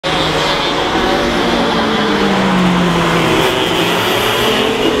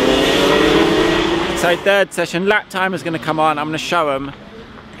So third session, lap timer's going to come on. I'm going to show them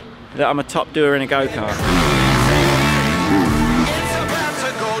that I'm a top doer in a go-kart.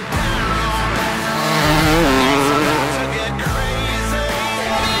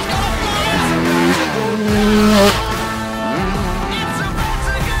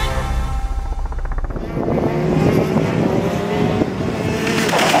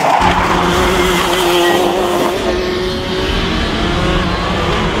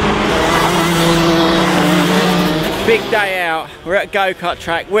 Big day out, we're at a go-kart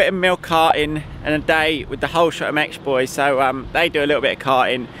track, Whilton Mill Karting, and a day with the whole shot of MX boys, so they do a little bit of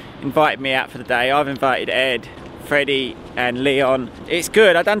karting, invited me out for the day. I've invited Ed, Freddie and Leon. It's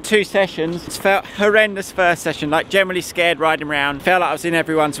good, I've done 2 sessions. It's felt horrendous first session, like generally scared riding around. Felt like I was in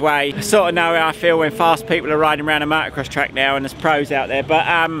everyone's way. I sort of know how I feel when fast people are riding around a motocross track now and there's pros out there, but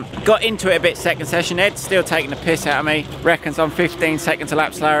got into it a bit second session. Ed's still taking the piss out of me. Reckons I'm 15 seconds a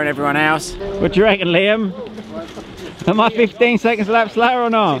lap slower than everyone else. What do you reckon, Liam? Am I 15 seconds a lap slower or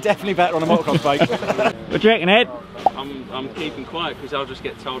not? You're definitely better on a motocross bike. What do you reckon, Ed? I'm keeping quiet because I'll just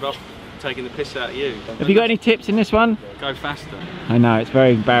get told off taking the piss out of you. Have you got any tips in this one? Go faster. I know, it's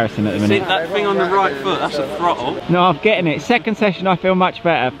very embarrassing at the minute. See that thing on the right foot, that's a throttle. No, I'm getting it. Second session I feel much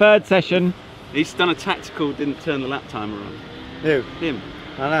better. Third session... He's done a tactical, didn't turn the lap timer on. Who? Him.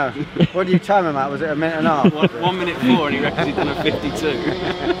 I know. What did you time him at? Was it a minute and a half? 1 minute 4 and he reckons he's done a 52.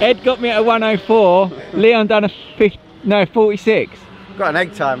 Ed got me at a 104, Leon done a 46. Got an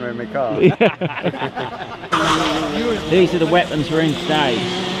egg timer in my car. These are the weapons we're in today.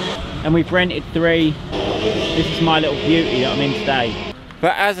 And we've rented 3. This is my little beauty that I'm in today.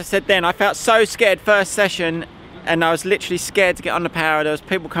 But as I said then, I felt so scared first session and I was literally scared to get on the power. There was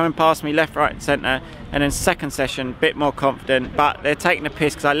people coming past me left, right and centre. And then second session, a bit more confident, but they're taking the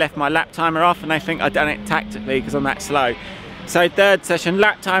piss because I left my lap timer off and they think I've done it tactically because I'm that slow. So third session,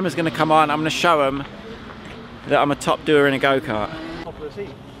 lap timer's going to come on. I'm going to show them that I'm a top doer in a go-kart.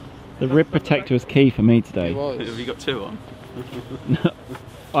 The rib protector was key for me today. Have you got 2 on?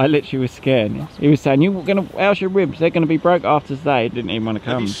 I literally was scared. He was saying, how's your ribs? They're going to be broke after today. Didn't even want to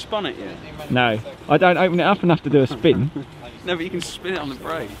come. Have you spun it yet? No. I don't open it up enough to do a spin. No, but you can spin it on the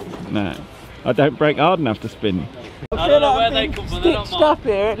brake. No. I don't brake hard enough to spin. I don't know where they come from. They're not stitched up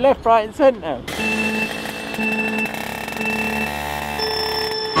here at left, right and centre.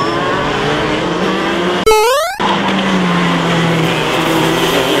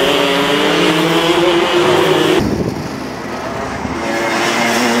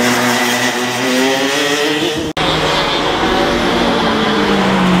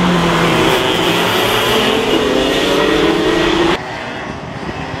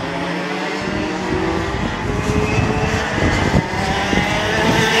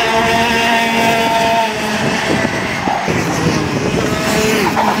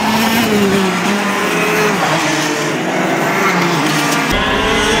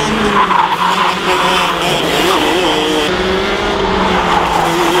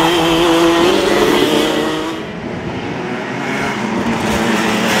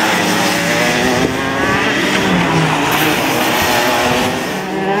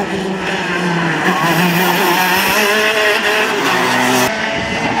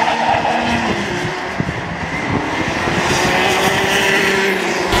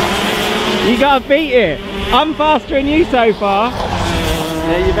 You gotta beat it. I'm faster than you so far.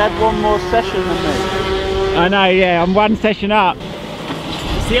 Yeah, you've had 1 more session than me. I know, yeah, I'm 1 session up.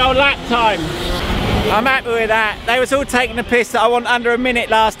 It's the old lap time. I'm happy with that. They was all taking the piss that I want under a minute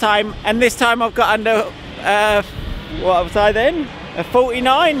last time, and this time I've got under, what was I then? A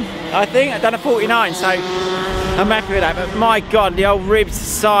 49, I think. I've done a 49, so I'm happy with that. But my God, the old ribs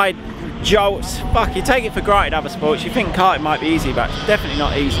side jolts. Fuck, you take it for granted other sports. You think karting might be easy, but it's definitely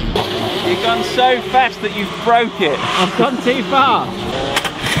not easy. You've gone so fast that you've broke it. I've gone too far.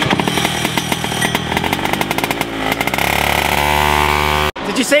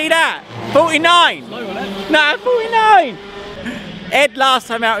 Did you see that? 49! No, 49! Ed last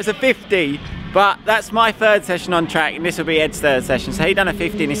time out was a 50, but that's my 3rd session on track, and this will be Ed's 3rd session. So he done a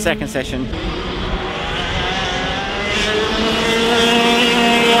 50 in his 2nd session.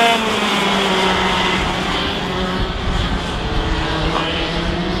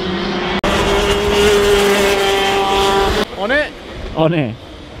 On it? On it.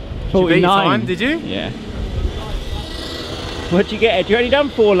 49. Did you beat your time, did you? Yeah. What'd you get, Ed? You only done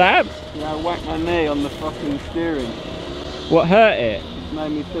 4 laps? Yeah, I whacked my knee on the fucking steering. What hurt it? It made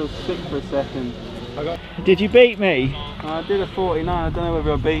me feel sick for a second. Did you beat me? I did a 49, I don't know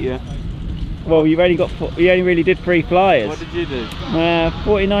whether I beat you. Well, you've only got you only really did 3 flyers. What did you do?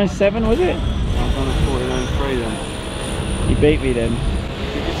 49.7 was it? I've done a 49.3 then. You beat me then.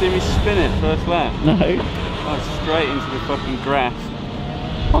 Did you see me spin it first lap? No. Oh, straight into the fucking grass.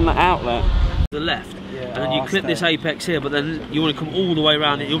 On the outlet. The left. And then you clip this apex here, but then you want to come all the way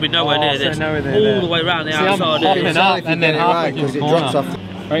around it. You'll be nowhere near this. All the way around the outside. Popping up and then halfway because it drops off.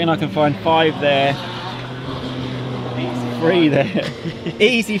 I reckon I can find 5 there. 3 there.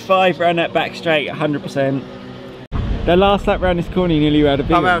 Easy 5 round that back straight, 100%. The last lap round this corner, you nearly had a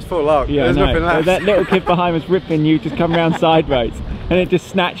big Oh man, it was full lock. Yeah, There's nothing left. That little kid behind was ripping you, just come round sideways, and it just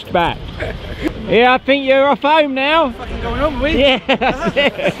snatched back. Yeah, I think you're off home now. What's fucking going on with me? Yeah, that's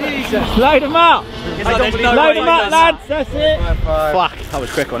it. Jesus. Load them up. Load them up, lads. That's it. Fuck, that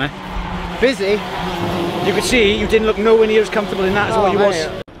was quick on it. Busy. You could see you didn't look nowhere near as comfortable in that as what you was.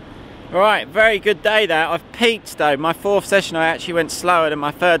 Right, very good day that. I've peaked though. My 4th session I actually went slower than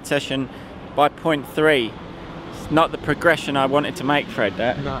my 3rd session by 0.3. It's not the progression I wanted to make, Fred,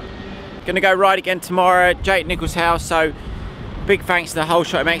 that. No. Gonna go ride again tomorrow at Jake Nichols' house, so big thanks to the whole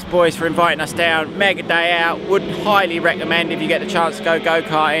Shot MX boys for inviting us down. Mega day out, would highly recommend if you get the chance to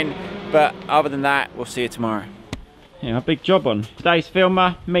go-karting, but other than that, we'll see you tomorrow. Yeah, a big job on. Today's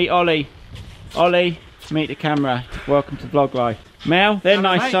filmer, meet Ollie. Ollie, meet the camera. Welcome to Vlog Life. Mel, they're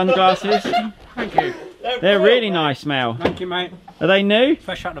nice sunglasses. Thank you. They're really nice, Mel. Thank you, mate. Are they new?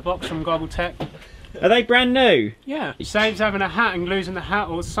 Fresh out the box from Goggle Tech. Are they brand new? Yeah. It saves having a hat and losing the hat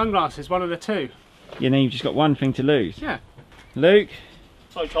or sunglasses, one of the two. You know, you've just got one thing to lose. Yeah. Luke?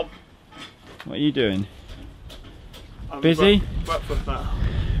 Sorry, Tom. What are you doing? Busy? Breakfast now.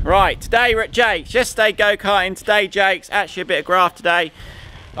 Right, today we're at Jake's. Yesterday go-karting, today Jake's. Actually a bit of graft today.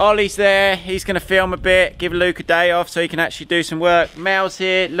 Ollie's there, he's going to film a bit, give Luke a day off so he can actually do some work. Mel's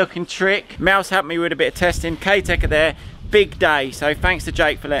here, looking trick. Mel's helped me with a bit of testing. K-Tech are there, big day. So thanks to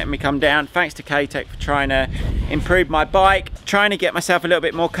Jake for letting me come down. Thanks to K-Tech for trying to improve my bike. Trying to get myself a little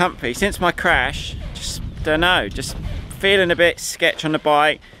bit more comfy. Since my crash, just don't know, just feeling a bit sketch on the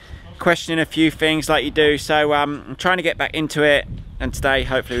bike. Questioning a few things like you do. So I'm trying to get back into it. And today,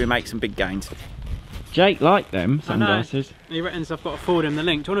 hopefully we make some big gains. Jake liked them sunglasses. He reckons I've got to forward him the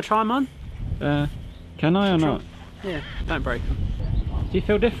link. Do you want to try them on? Can I or not? Yeah, don't break them. Do you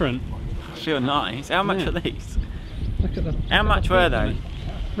feel different? I feel nice. How much are these? Look at them. How much were they?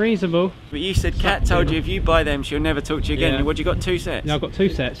 Reasonable. But you said Kat told you if you buy them she'll never talk to you again. Yeah. What, you got 2 sets? Yeah, I've got 2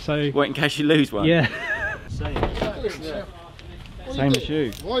 sets, so... What, in case you lose one? Yeah. Same as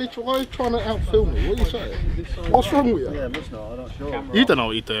you. Why are you trying to outfilm me? What are you saying? What's wrong with you? Yeah, must not, I'm not sure. You don't know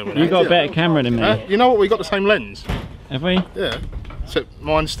what you're doing. You got a better camera than me. You know what? We got the same lens. Have we? Yeah. Except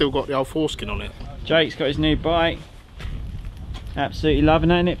mine's still got the old foreskin on it. Jake's got his new bike. Absolutely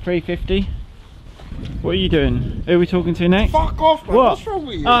loving it, isn't it? 350. What are you doing? Who are we talking to next? Fuck off, man. What? What's wrong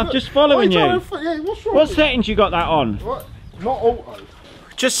with you? Oh, I'm just following you. What's wrong What with settings you got that on? you? What? Not auto.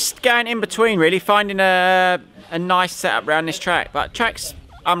 Just going in between really, finding a nice setup around this track. But track's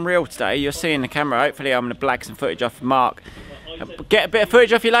unreal today. You'll see in the camera. Hopefully I'm going to blag some footage off of Mark. Get a bit of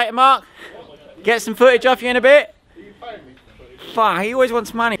footage off you later, Mark. Get some footage off you in a bit. Fuck, he always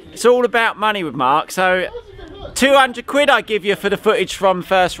wants money. It's all about money with Mark. So 200 quid I give you for the footage from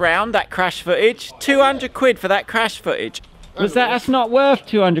first round, that crash footage. 200 quid for that crash footage. That's not worth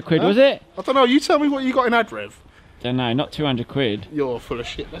 200 quid, was it? I don't know. You tell me what you got in AdRev. Don't know, not 200 quid. You're full of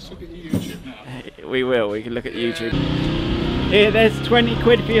shit. Let's look at your YouTube now. We will, we can look at YouTube. Here, there's 20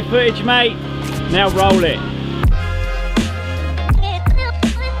 quid for your footage, mate. Now roll it.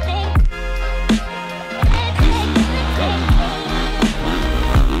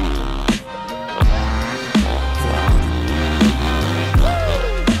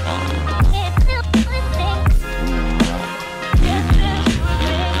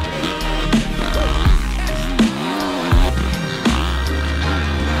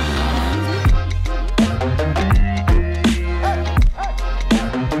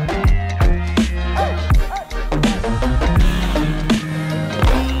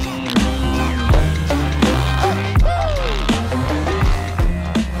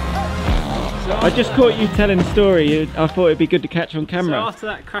 I just caught you telling a story. I thought it'd be good to catch on camera. So after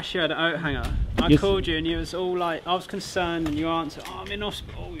that crash you had at Oathanger, I called you and you was all like, I was concerned, and you answered, oh, I'm in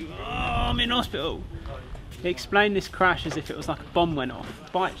hospital, I'm in hospital. He explained this crash as if it was like a bomb went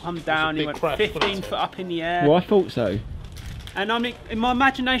off. Bike come down, he went 15 foot up in the air. Well, I thought so. And I mean, my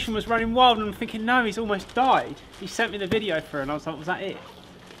imagination was running wild and I'm thinking, no, he's almost died. He sent me the video through and I was like, was that it?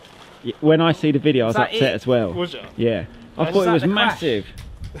 When I see the video, I was upset it? as well. Was it? Yeah. I thought it was massive.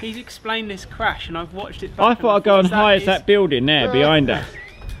 He's explained this crash and I've watched it back. I thought I'd go as high as that building there behind us.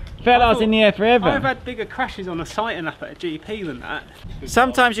 Felt like I was in the air forever. I've had bigger crashes on a sighting up at a GP than that.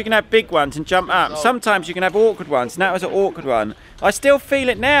 Sometimes you can have big ones and jump up. Sometimes you can have awkward ones, and that was an awkward one. I still feel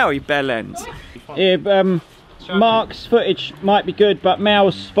it now, you bell ends. Here, Mark's footage might be good, but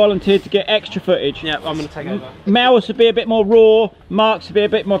Mel's volunteered to get extra footage. Yeah, I'm going to take over. Mel's would be a bit more raw, Mark's would be a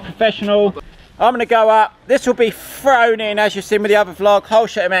bit more professional. I'm going to go up. This will be thrown in, as you've seen with the other vlog,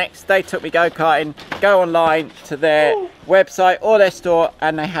 Wholeshot MX. They took me go-karting. Go online to their website or their store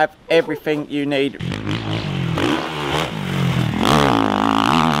and they have everything you need.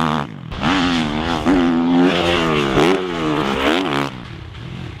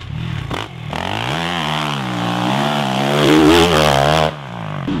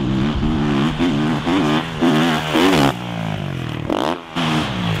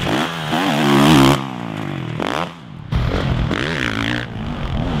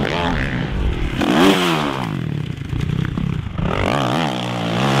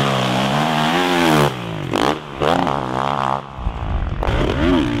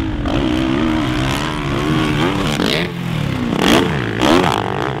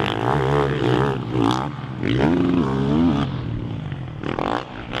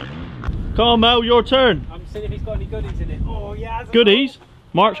 Come on, Mel, your turn. I'm seeing if he's got any goodies in it. Oh, yeah. Goodies?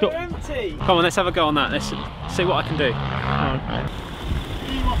 Mark's got... Empty. Come on, let's have a go on that. Let's see what I can do. You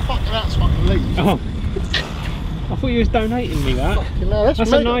my fucking hat's fucking leave. Oh. I thought you was donating me that.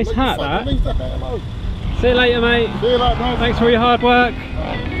 That's a nice hat, that. See you later, mate. See you later, mate. Thanks for your hard work.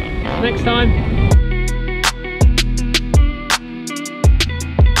 Next time.